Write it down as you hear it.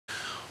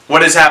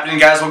What is happening,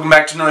 guys? Welcome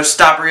back to another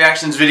Stop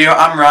Reactions video.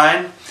 I'm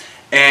Ryan,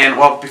 and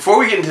well, before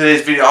we get into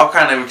today's video, I'll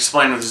kind of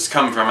explain where this is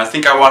coming from. I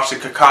think I watched a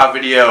Kaka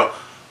video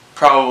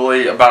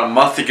probably about a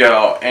month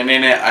ago, and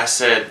in it I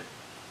said,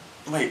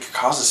 wait,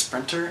 Kaka's a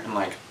sprinter? And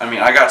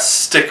I got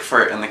stick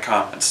for it in the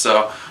comments.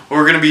 So what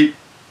we're going to be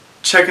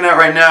checking out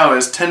right now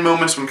is 10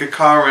 moments when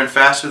Kaka ran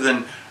faster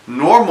than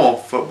normal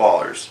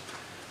footballers.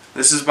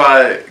 This is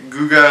by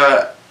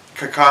Kaka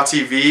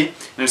TV, and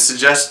it was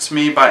suggested to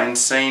me by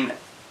Insane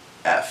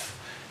F.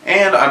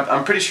 And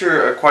I'm pretty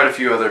sure quite a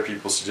few other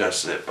people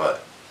suggested it,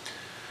 but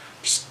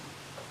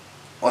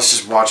let's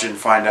just watch it and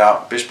find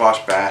out. Bish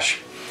bosh bash.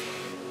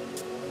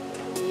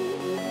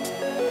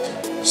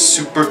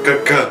 Super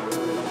Kaka.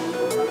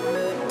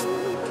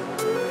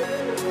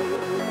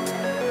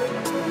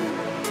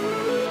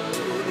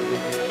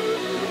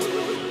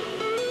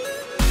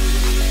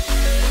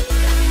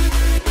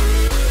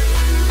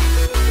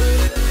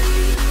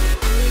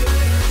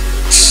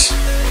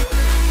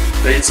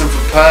 Baits him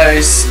for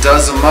pace,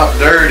 does him up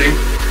dirty.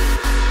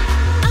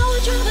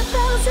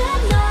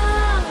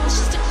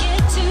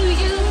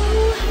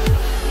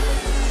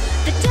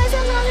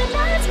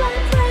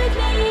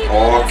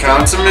 Oh,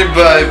 count to me,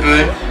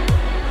 baby.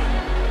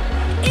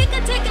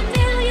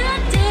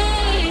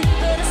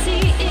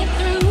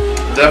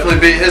 Definitely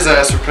beat his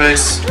ass for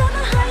pace.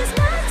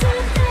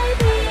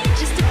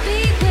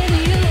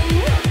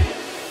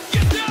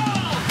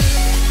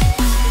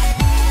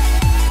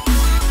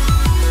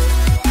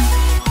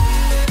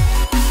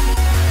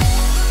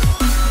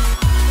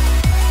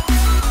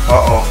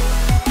 Uh-oh.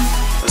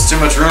 There's too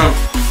much room.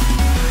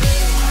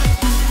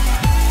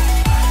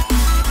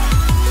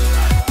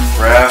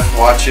 Ref,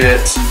 watch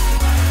it.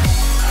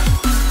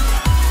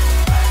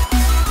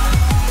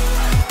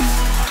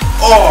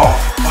 Oh,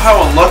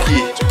 how unlucky.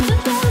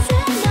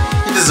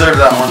 He deserved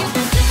that one.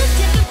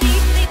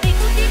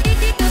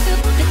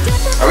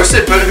 I wish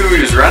they put who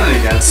he was running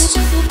against.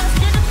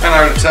 Kinda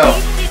hard to tell.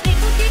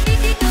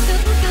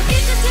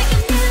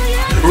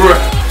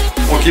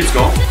 Well, it keeps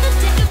going.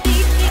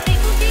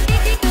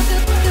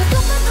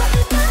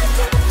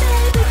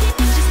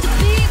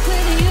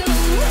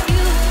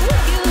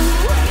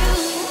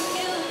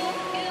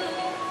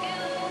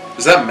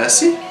 Is that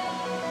Messi?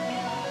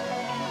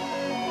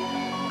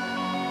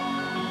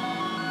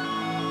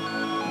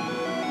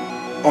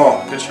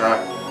 Oh, good try.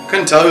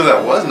 Couldn't tell who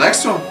that was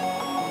next to him.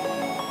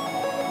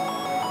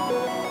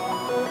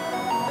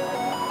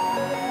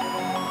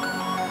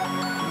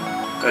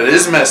 That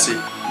is Messi.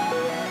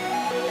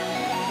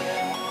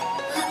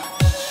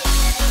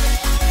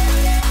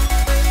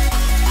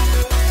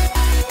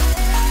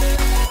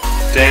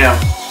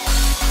 Damn.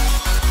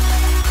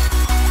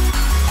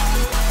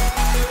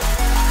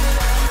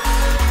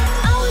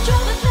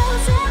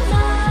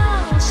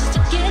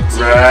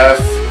 Ref.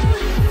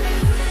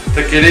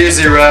 Take it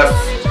easy, ref.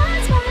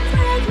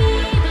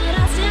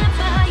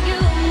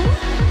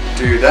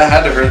 Dude, that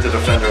had to hurt the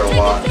defender a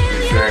lot, to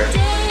be fair.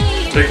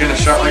 Taking a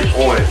shot like,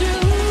 oi.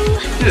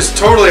 He just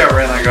totally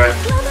outran that guy.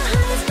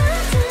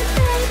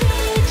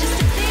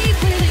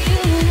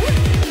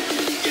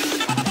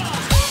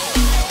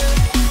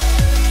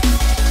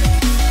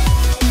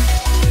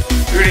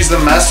 Dude, he's the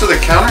master of the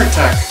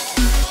counterattack.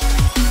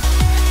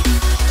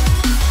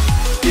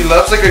 He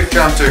loves a good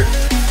counter.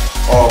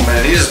 Oh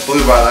man, he just blew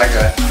by that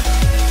guy.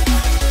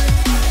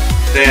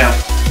 Damn.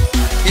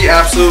 He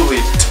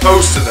absolutely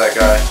toasted that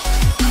guy.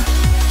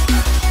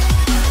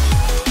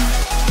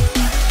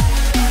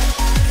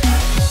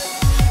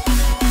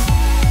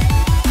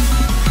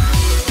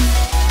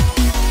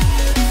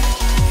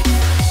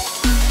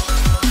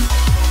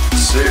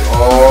 See,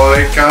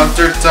 oh,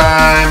 counter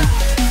time.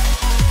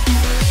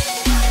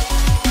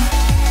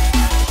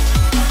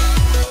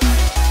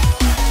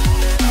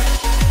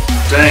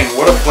 Dang,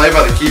 what a play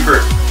by the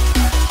keeper.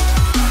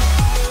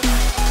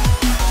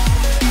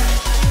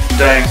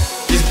 Dang,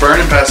 he's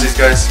burning past these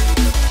guys.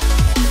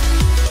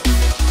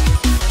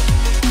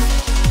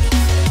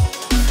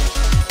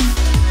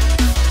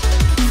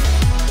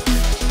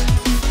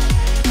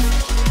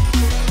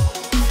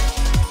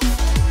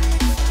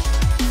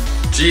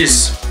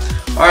 Jeez.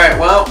 Alright,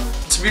 well,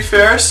 to be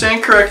fair,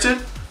 staying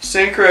corrected,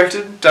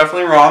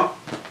 definitely wrong.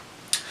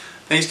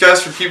 Thanks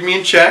guys for keeping me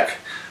in check.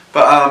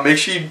 But make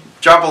sure you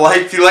drop a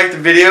like if you liked the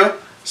video,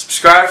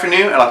 subscribe for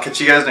new, and I'll catch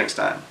you guys next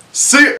time. See ya!